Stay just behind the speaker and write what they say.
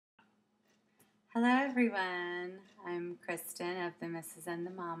Hello everyone, I'm Kristen of the Mrs. and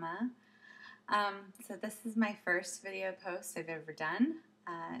the Mama. So this is my first video post I've ever done.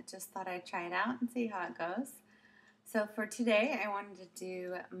 Just thought I'd try it out and see how it goes. So for today I wanted to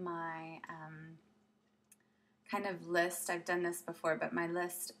do my kind of list. I've done this before, but my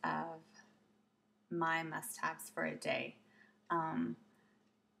list of my must-haves for a day.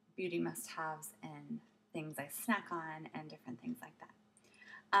 Beauty must-haves and things I snack on and different things like that.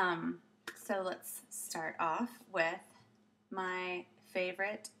 So let's start off with my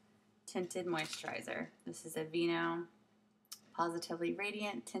favorite tinted moisturizer. This is a Vino Positively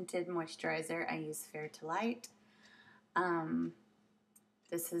Radiant Tinted Moisturizer. I use Fair to Light.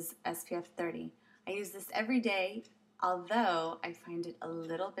 This is SPF 30. I use this every day, although I find it a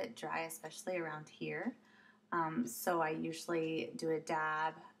little bit dry, especially around here. So I usually do a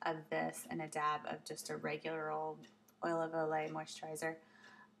dab of this and a dab of just a regular old Oil of Olay moisturizer.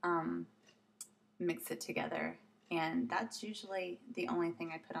 Mix it together, and that's usually the only thing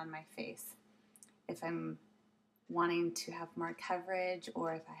I put on my face. If I'm wanting to have more coverage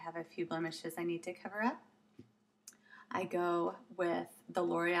or if I have a few blemishes I need to cover up, I go with the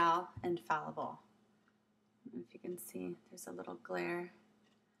L'Oreal Infallible. I don't know if you can see, there's a little glare.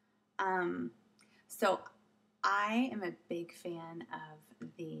 So I am a big fan of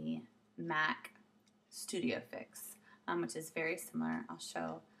the MAC Studio Fix, which is very similar. I'll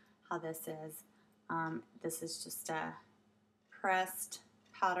show how this is. This is just a pressed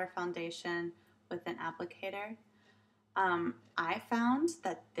powder foundation with an applicator. I found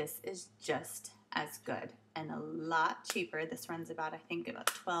that this is just as good and a lot cheaper. This runs about, I think, about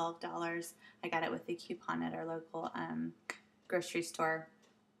 $12. I got it with a coupon at our local grocery store.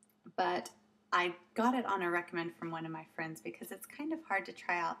 But I got it on a recommend from one of my friends because it's kind of hard to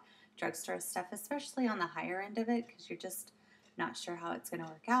try out drugstore stuff, especially on the higher end of it, because you're just not sure how it's going to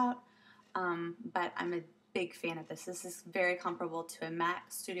work out. But I'm a big fan of this. This is very comparable to a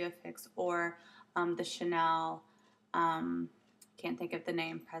MAC Studio Fix or the Chanel, can't think of the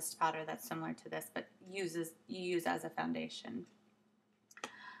name, pressed powder that's similar to this, but you use as a foundation.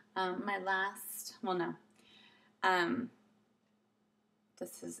 My last, well no,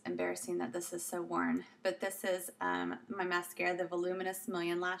 this is embarrassing that this is so worn, but this is my mascara, the Voluminous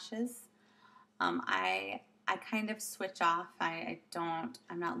Million Lashes. I kind of switch off. I'm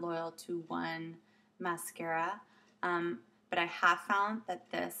not loyal to one mascara, but I have found that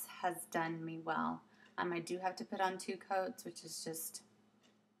this has done me well. I do have to put on 2 coats, which is just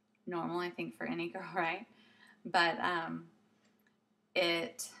normal, I think, for any girl, right? But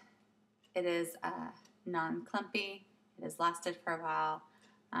it is non-clumpy. It has lasted for a while.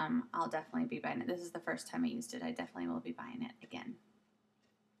 I'll definitely be buying it. This is the first time I used it. I definitely will be buying it again.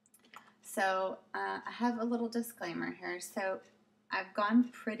 So I have a little disclaimer here. So I've gone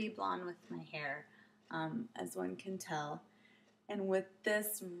pretty blonde with my hair, as one can tell. And with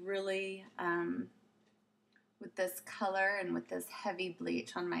this really, with this color and with this heavy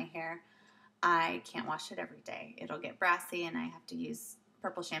bleach on my hair, I can't wash it every day. It'll get brassy and I have to use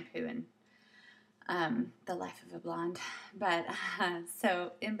purple shampoo and the life of a blonde. But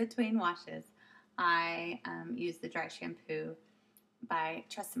so in between washes, I use the dry shampoo by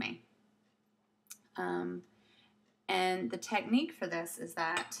TRESemmé. And the technique for this is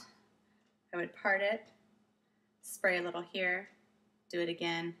that I would part it, spray a little here, do it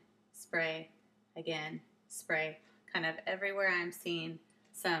again, spray, again, spray, kind of everywhere I'm seeing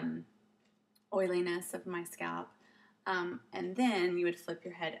some oiliness of my scalp. And then you would flip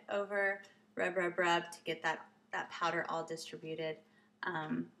your head over, rub, rub, rub to get that powder all distributed.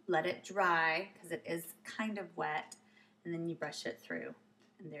 Let it dry because it is kind of wet, and then you brush it through.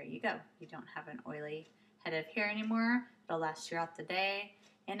 And there you go. You don't have an oily head of hair anymore. It'll last you out the day.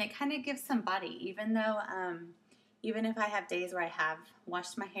 And it kind of gives some body, even though, even if I have days where I have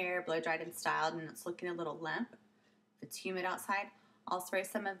washed my hair, blow dried and styled, and it's looking a little limp, if it's humid outside, I'll spray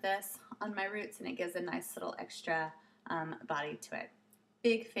some of this on my roots and it gives a nice little extra body to it.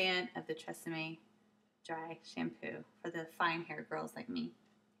 Big fan of the TRESemmé dry shampoo for the fine hair girls like me.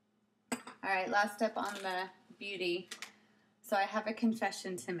 All right, last up on the beauty. So I have a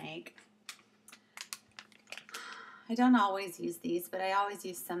confession to make. I don't always use these, but I always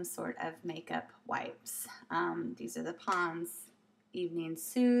use some sort of makeup wipes. These are the Pond's Evening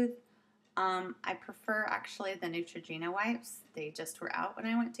Soothe. I prefer actually the Neutrogena wipes. They just were out when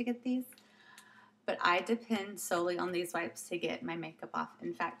I went to get these. But I depend solely on these wipes to get my makeup off.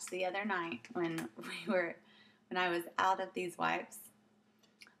 In fact, the other night when I was out of these wipes,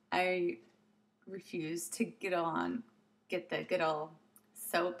 I refused to get the good old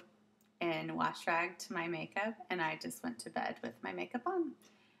soap and wash rag to my makeup, and I just went to bed with my makeup on.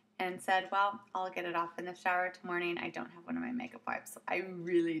 and said, well, I'll get it off in the shower tomorrow morning. I don't have one of my makeup wipes, so I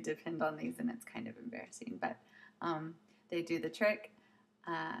really depend on these, and it's kind of embarrassing, but they do the trick.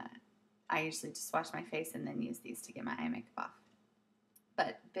 I usually just wash my face and then use these to get my eye makeup off.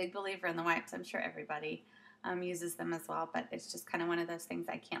 But big believer in the wipes. I'm sure everybody uses them as well, but it's just kind of one of those things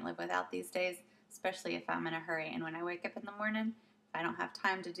I can't live without these days, especially if I'm in a hurry. And when I wake up in the morning, if I don't have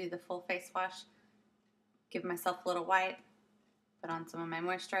time to do the full face wash, give myself a little wipe, put on some of my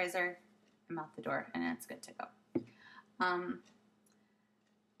moisturizer, I'm out the door, and it's good to go.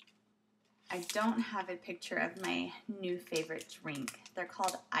 I don't have a picture of my new favorite drink. They're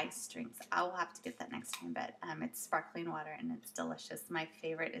called ice drinks. I will have to get that next time, but it's sparkling water and it's delicious. My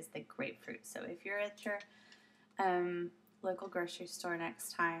favorite is the grapefruit. So if you're at your local grocery store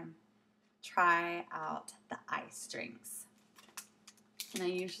next time, try out the ice drinks. And I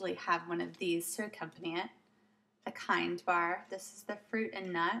usually have one of these to accompany it, a Kind bar. This is the fruit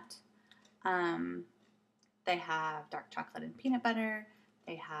and nut. They have dark chocolate and peanut butter.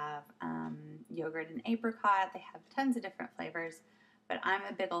 They have yogurt and apricot. They have tons of different flavors, but I'm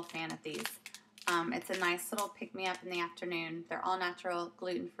a big old fan of these. It's a nice little pick-me-up in the afternoon. They're all natural,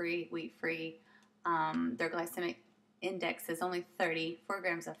 gluten-free, wheat-free. Their glycemic index is only 30, 4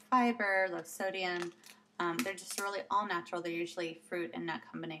 grams of fiber, low sodium. They're just really all natural. They're usually fruit and nut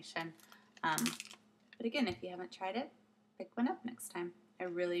combination. But again, if you haven't tried it, pick one up next time. I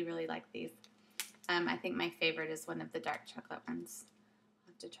really, really like these. I think my favorite is one of the dark chocolate ones.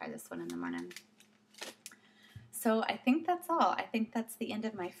 To try this one in the morning. So I think that's all. I think that's the end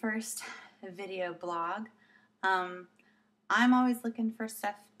of my first video blog. I'm always looking for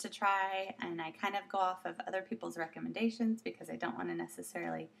stuff to try, and I kind of go off of other people's recommendations because I don't want to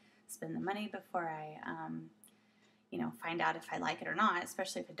necessarily spend the money before I find out if I like it or not,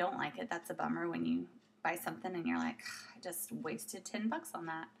 especially if I don't like it. That's a bummer when you buy something and you're like, I just wasted $10 on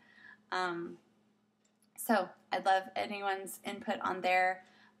that. So I'd love anyone's input on their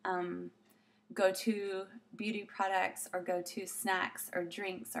go-to beauty products or go-to snacks or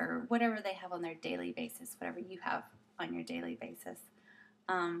drinks or whatever they have on their daily basis, whatever you have on your daily basis.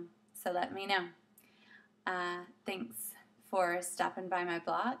 So let me know. Thanks for stopping by my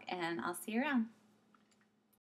blog, and I'll see you around.